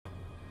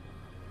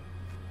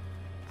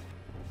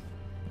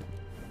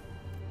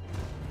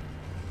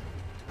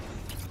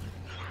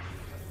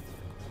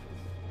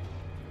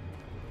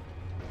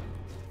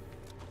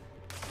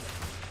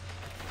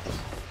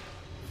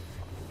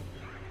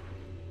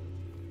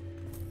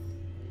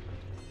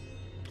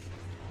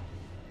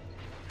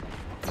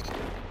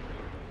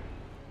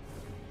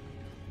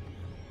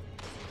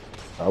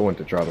I went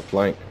to try to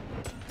flank.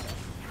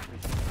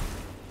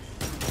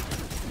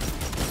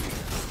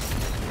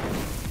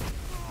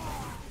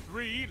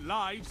 Three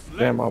lives left.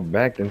 Damn, I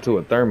backed into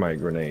a thermite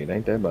grenade.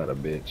 Ain't that about a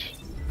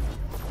bitch?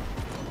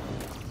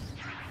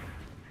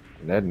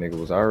 And that nigga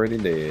was already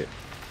dead.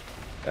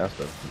 That's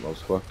the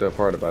most fucked up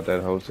part about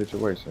that whole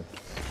situation.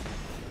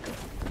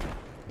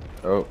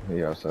 Oh,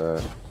 he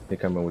outside. He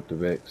coming with the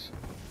Vex.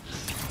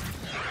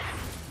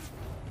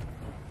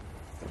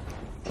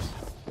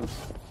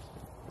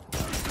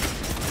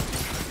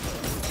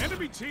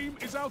 Enemy team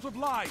is out of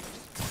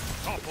lives.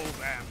 Topple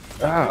them.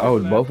 Ah, oh,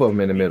 both of them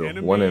in the middle.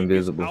 Enemy One is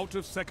invisible. out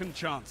of second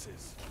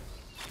chances.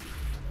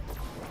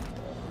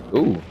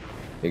 Ooh,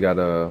 he got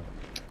a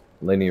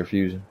linear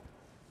fusion.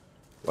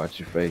 Watch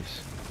your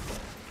face.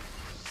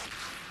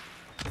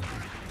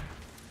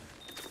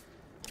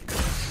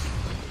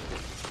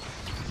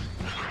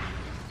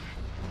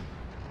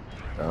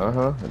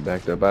 I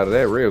backed up out of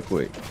that real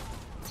quick.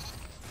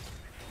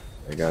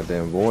 That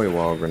goddamn void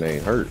wall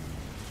grenade hurt.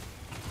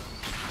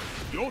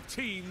 Your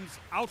team's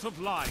out of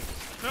lives.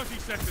 30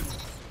 seconds.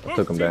 I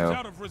took him Both teams down.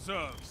 out of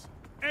reserves.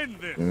 End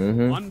this.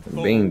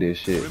 Beam this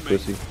shit, remains.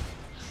 pussy.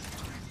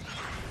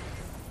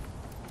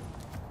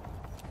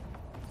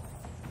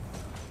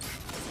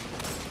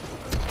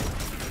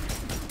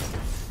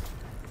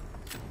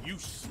 You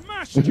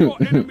smashed your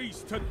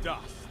enemies to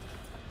dust.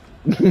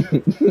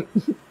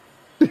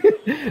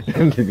 That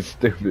nigga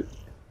stupid.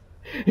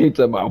 He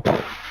talking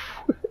about.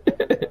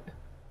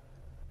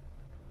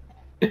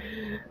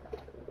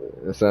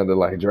 It sounded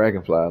like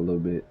Dragonfly a little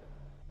bit.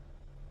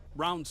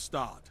 Round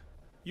start.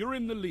 You're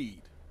in the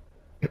lead.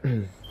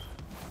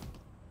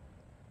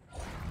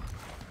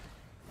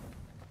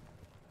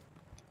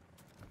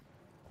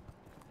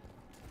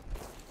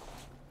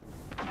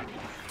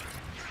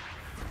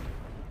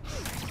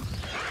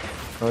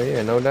 Oh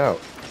yeah, no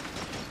doubt.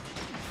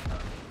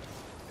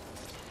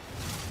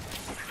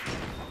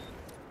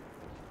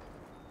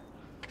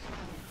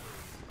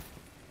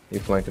 He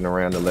flanking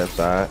around the left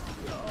side.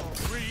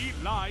 3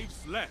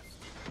 lives left.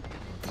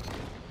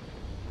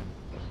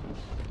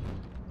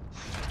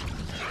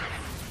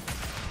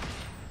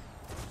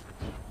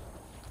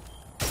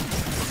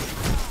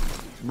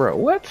 Bro,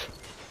 what?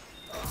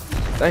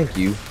 Thank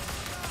you.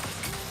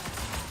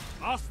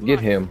 Last Get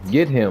life. him.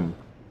 Get him.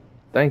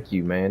 Thank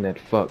you, man. That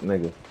fuck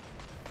nigga.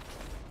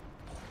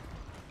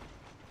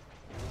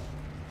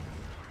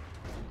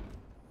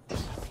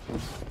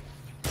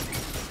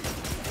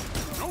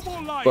 No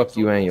more lives Fuck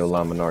you on and your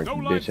side. Laminarch, No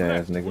you lives bitch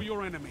ass left for nigga.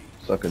 your enemy.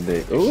 Suck a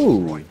dick.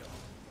 Ooh. Destroy them.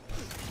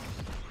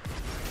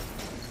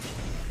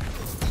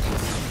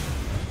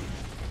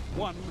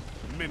 One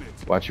minute.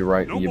 Watch your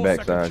right No and your more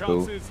backside, second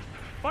cool. chances.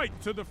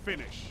 Fight to the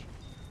finish.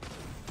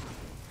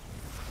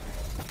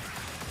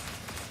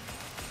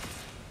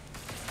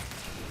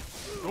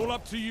 It's all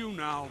up to you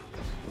now.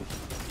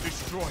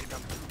 Destroy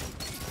them.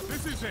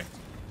 This is it.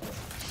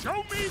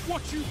 Show me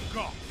what you've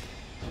got.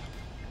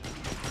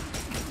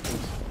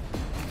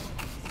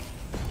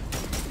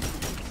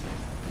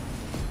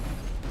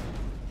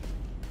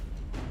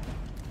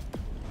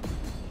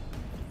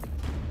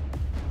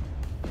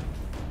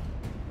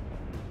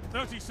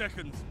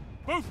 Seconds.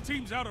 Both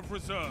teams out of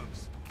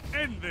reserves.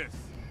 End this.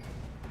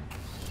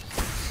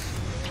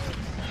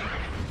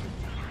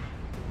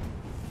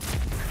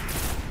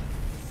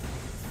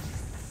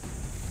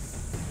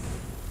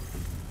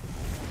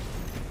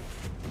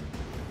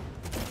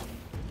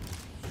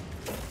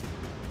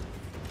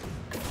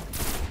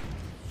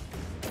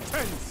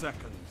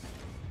 Seconds.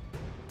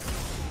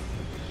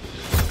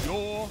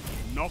 You're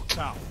knocked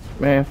out.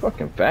 Man,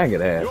 fucking faggot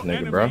ass Your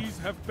nigga, bro. enemies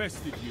have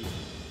bested you.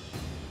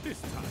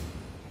 This time.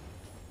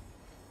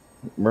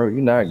 Bro,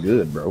 you not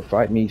good, bro.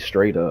 Fight me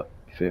straight up.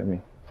 You feel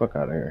me? Fuck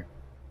out of here.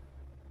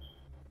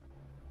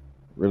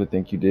 Really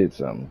think you did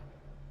something.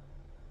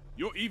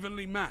 You're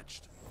evenly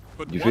matched,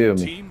 but You one feel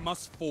me? team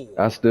must fall.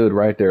 I stood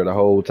right there the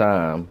whole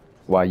time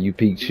while you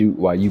peeked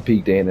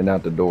in and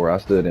out the door. I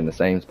stood in the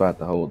same spot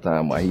the whole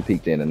time while he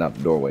peeked in and out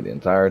the doorway the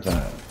entire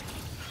time.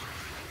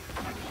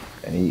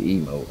 And he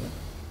emoting.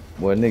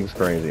 Boy, niggas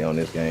crazy on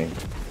this game.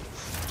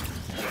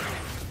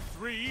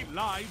 3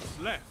 lives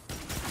left.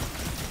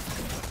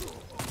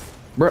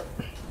 Bruh.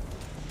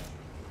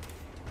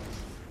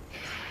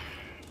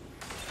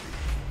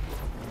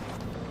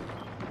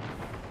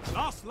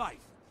 Last life.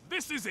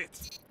 This is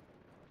it.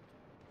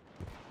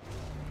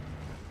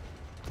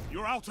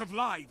 You're out of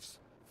lives.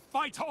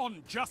 Fight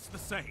on just the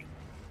same.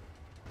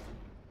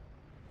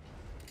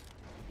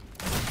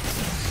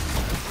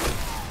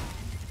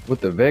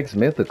 With the Vex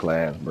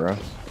Mythoclast, bro.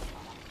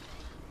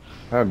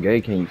 How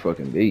gay can you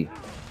fucking be?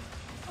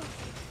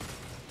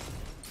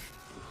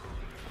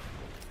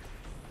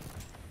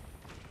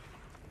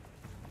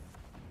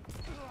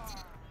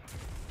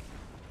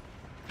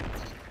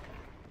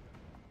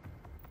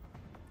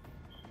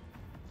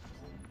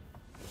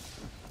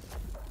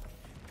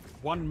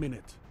 One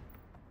minute.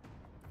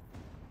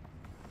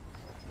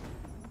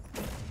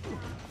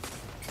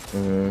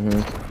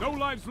 No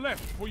lives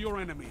left for your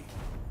enemy.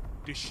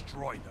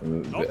 Destroy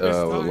them. Not this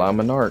time.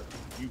 Laminark.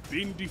 You've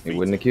been He defeated.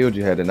 wouldn't have killed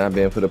you had it not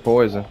been for the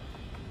poison.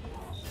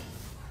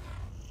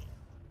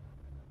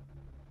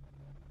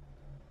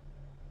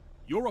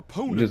 Your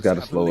opponent. You just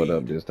gotta slow it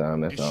up this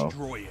time, that's all.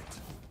 Destroy it.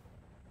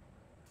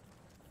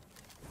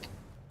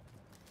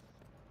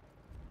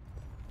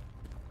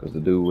 Cause the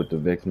dude with the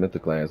Vex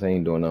Mythoclast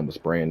ain't doing nothing but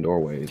spraying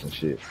doorways and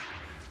shit.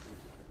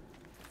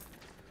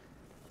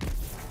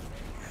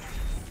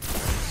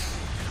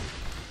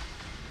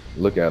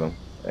 Look at him.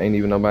 Ain't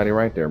even nobody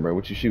right there, bro.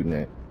 What you shooting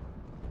at?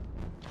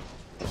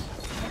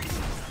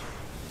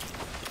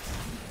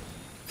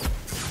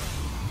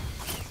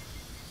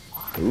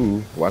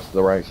 Ooh, watch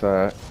the right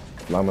side.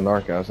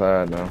 Laminark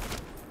outside now.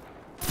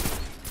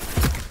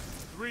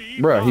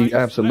 Bruh, he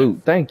absolute.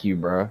 Left. Thank you,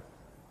 bruh.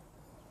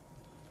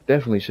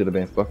 Definitely should have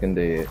been fucking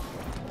dead.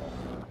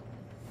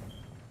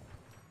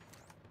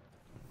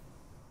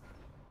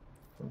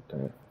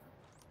 Okay.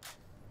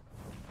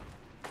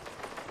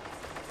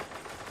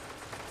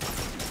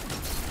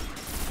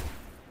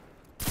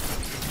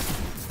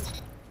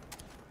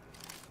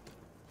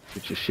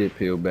 Get your shit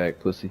peeled back,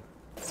 pussy.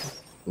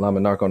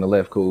 Laminark on the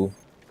left, cool.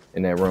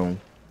 In that room.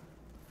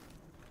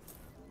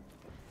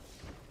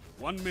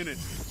 1 minute.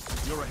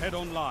 You're ahead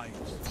on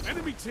lives.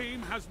 Enemy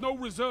team has no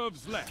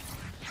reserves left.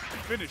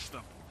 Finish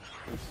them.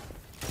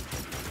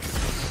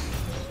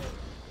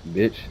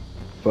 Bitch.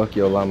 Fuck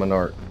your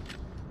Laminark.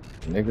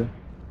 Nigga.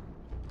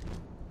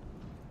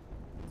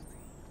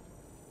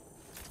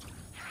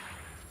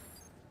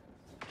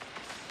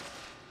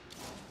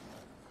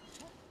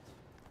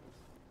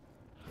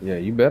 Yeah,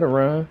 you better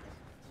run.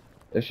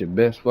 That's your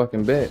best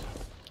fucking bet.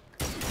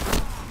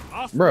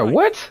 Bro,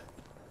 what?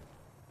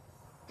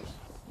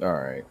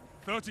 Alright.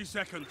 30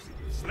 seconds.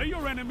 Slay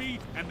your enemy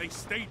and they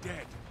stay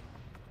dead.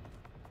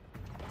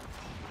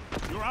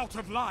 You're out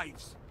of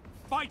lives.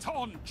 Fight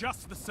on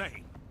just the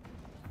same.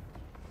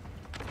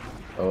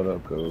 Hold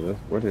up, cool.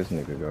 Where'd this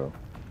nigga go?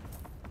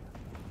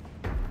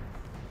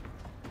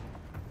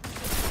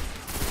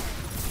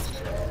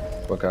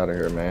 Fuck out of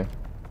here, man.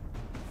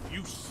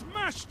 You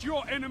smashed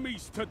your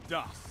enemies to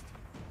dust.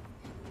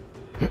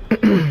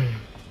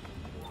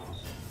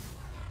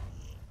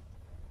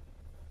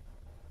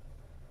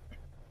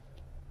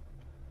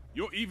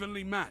 You're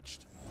evenly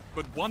matched,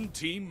 but one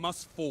team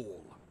must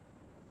fall.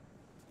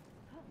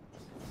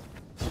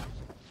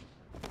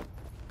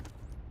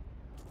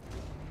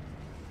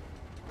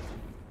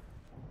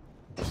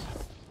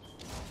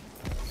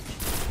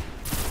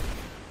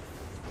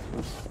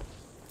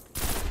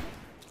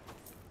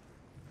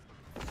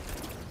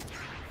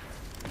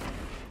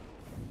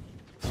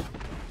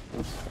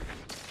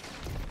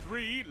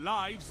 Three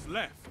lives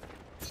left.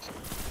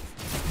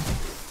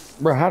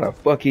 Bro, how the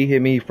fuck he hit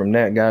me from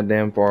that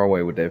goddamn far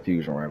away with that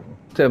fusion rifle?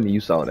 Tell me you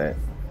saw that.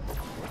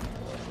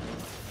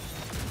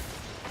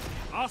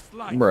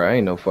 Bro,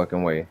 ain't no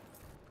fucking way.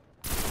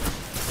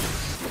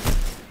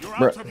 You're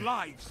out of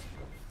lives.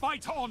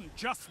 Fight on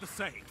just the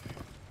same.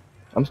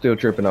 I'm still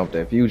tripping off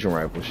that fusion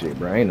rifle shit,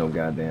 bro. Ain't no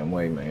goddamn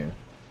way, man.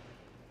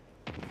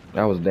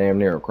 I was damn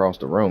near across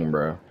the room,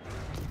 bro.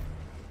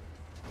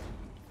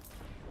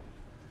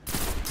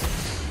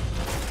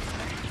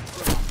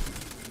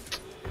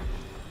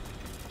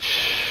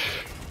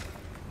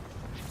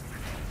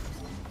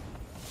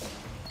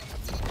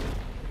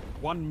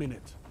 One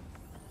minute.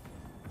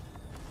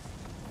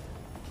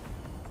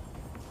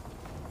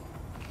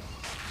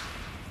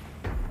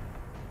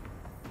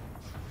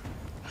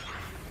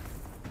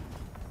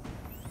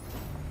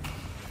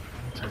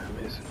 What time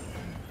is it?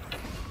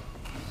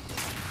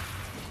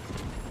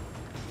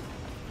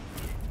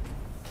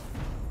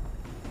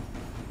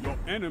 Your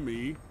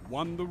enemy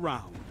won the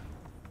round.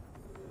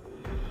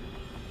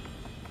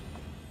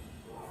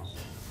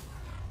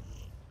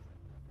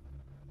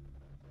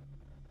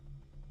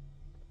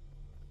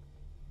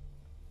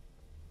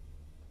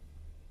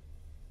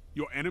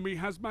 Your enemy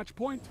has match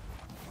point?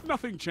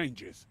 Nothing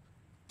changes.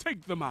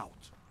 Take them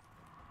out.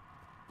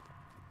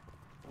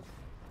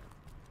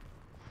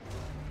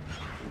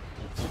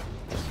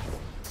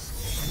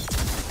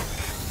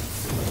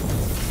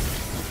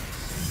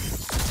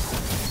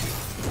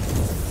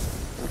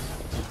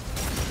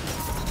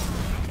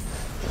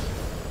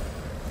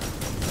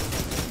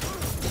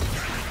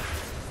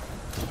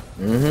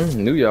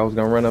 Knew y'all was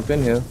gonna run up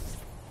in here.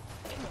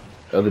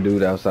 Other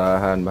dude outside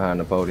hiding behind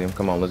the podium.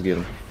 Come on, let's get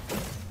him.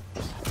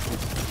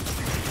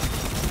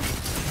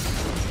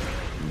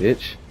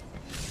 Bitch.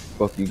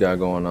 Fuck you got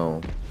going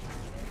on?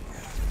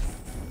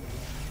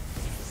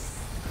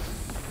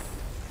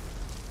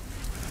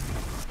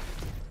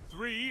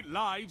 Three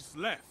lives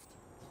left.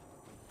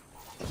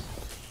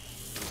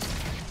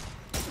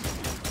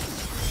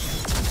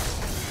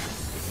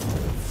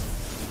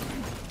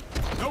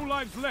 No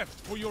lives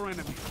left for your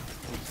enemy.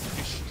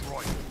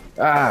 Destroy them.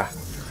 Ah.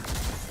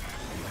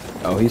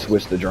 Oh, he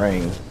switched the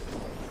drain.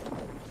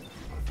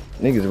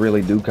 Niggas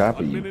really do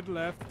copy you. 1 minute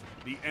left.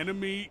 The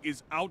enemy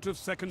is out of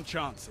second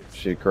chances.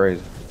 Shit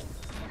crazy.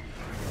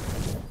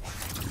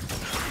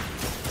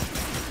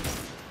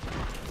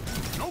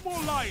 No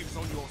more lives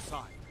on your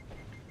side.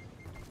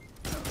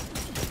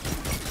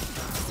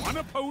 One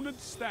opponent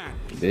stand.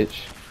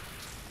 Bitch.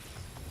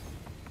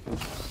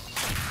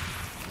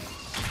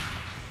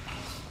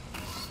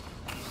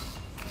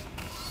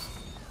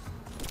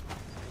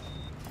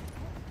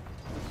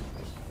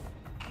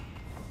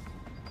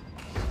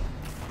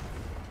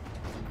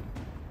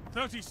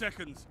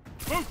 Seconds.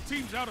 Both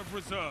teams out of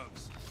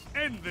reserves.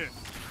 End this.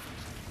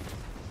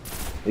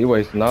 He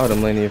wasting all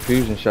them linear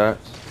fusion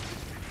shots.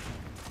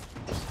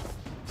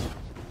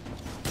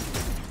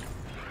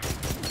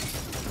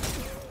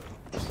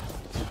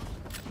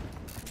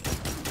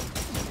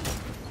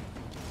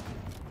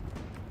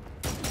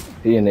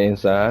 He in the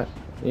inside.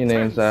 He in the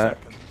inside.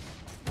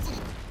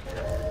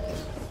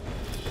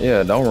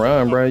 Yeah, don't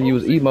run, bro. You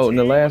was emoting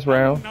the last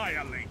round. What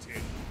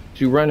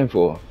you running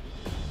for?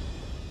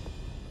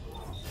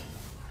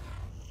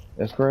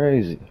 That's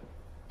crazy.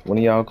 One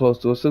of y'all close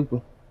to a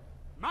super.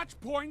 Match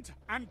point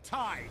and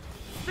tied.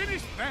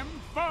 Finish them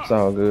first. It's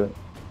all good.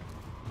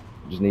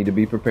 Just need to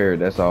be prepared,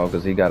 that's all,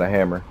 because he got a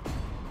hammer.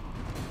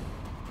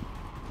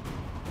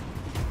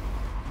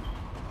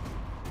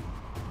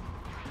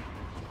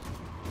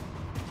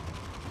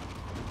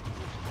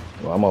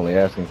 Well, I'm only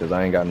asking because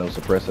I ain't got no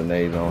suppressor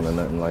nades on or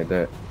nothing like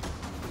that.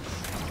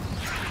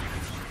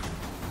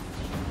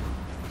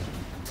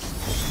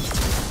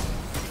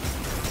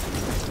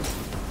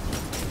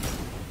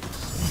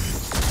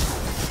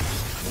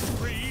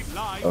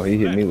 Oh, he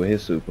hit me with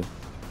his super.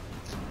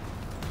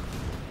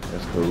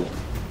 That's cool.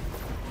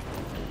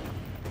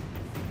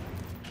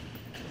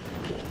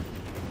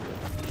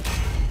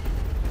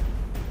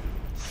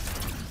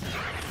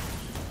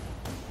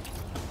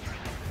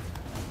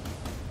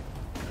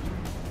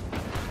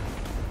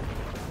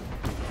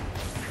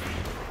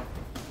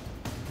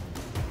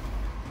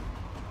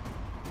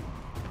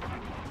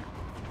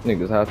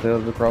 Niggas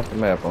hotels across the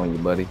map on you,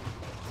 buddy.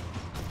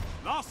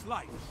 Last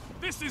life.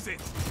 This is it.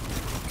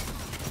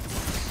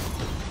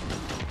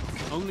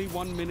 Only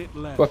 1 minute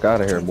left. Fuck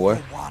out of here, boy.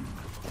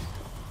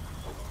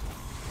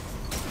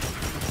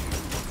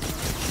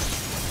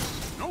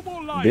 No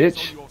more lives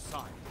Bitch. on your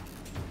side.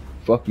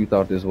 Fuck you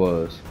thought this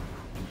was.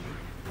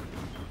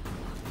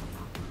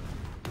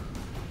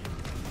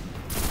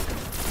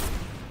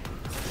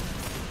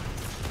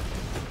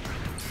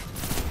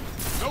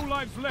 No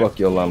lives left. Fuck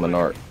your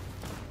Laminart.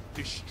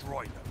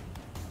 Destroy them.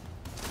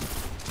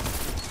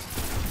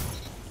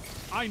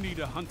 I need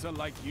a hunter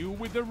like you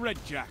with the red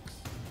jacks.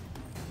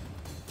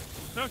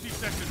 30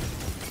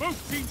 seconds.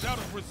 Both teams out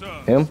of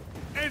reserve. Him?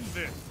 End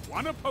this.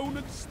 One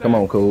opponent stand. Come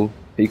on, cool.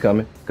 He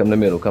coming. Come to the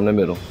middle. Come to the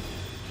middle.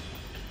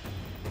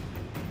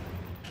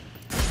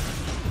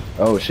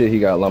 Oh shit, he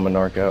got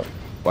Laminark out.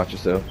 Watch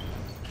yourself.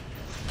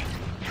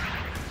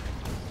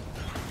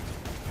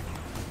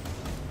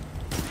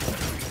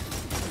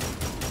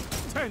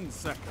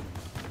 Seconds.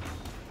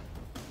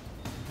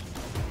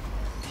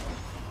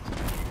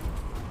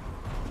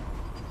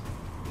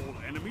 All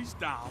enemies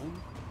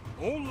down.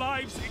 All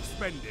lives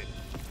expended.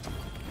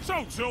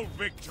 Total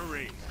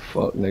victory.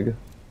 Fuck, nigga.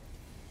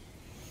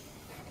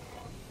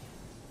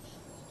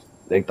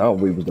 They thought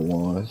we was the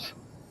ones.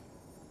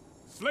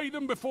 Slay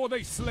them before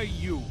they slay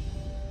you.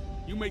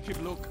 You make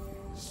it look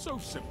so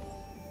simple.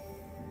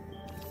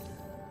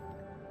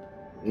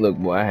 Look,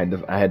 boy, I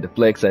had to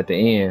flex at the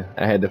end.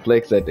 I had to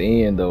flex at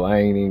the end, though. I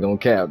ain't even gonna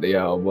cap to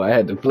y'all, boy. I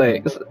had to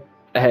flex.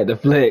 I had to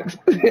flex.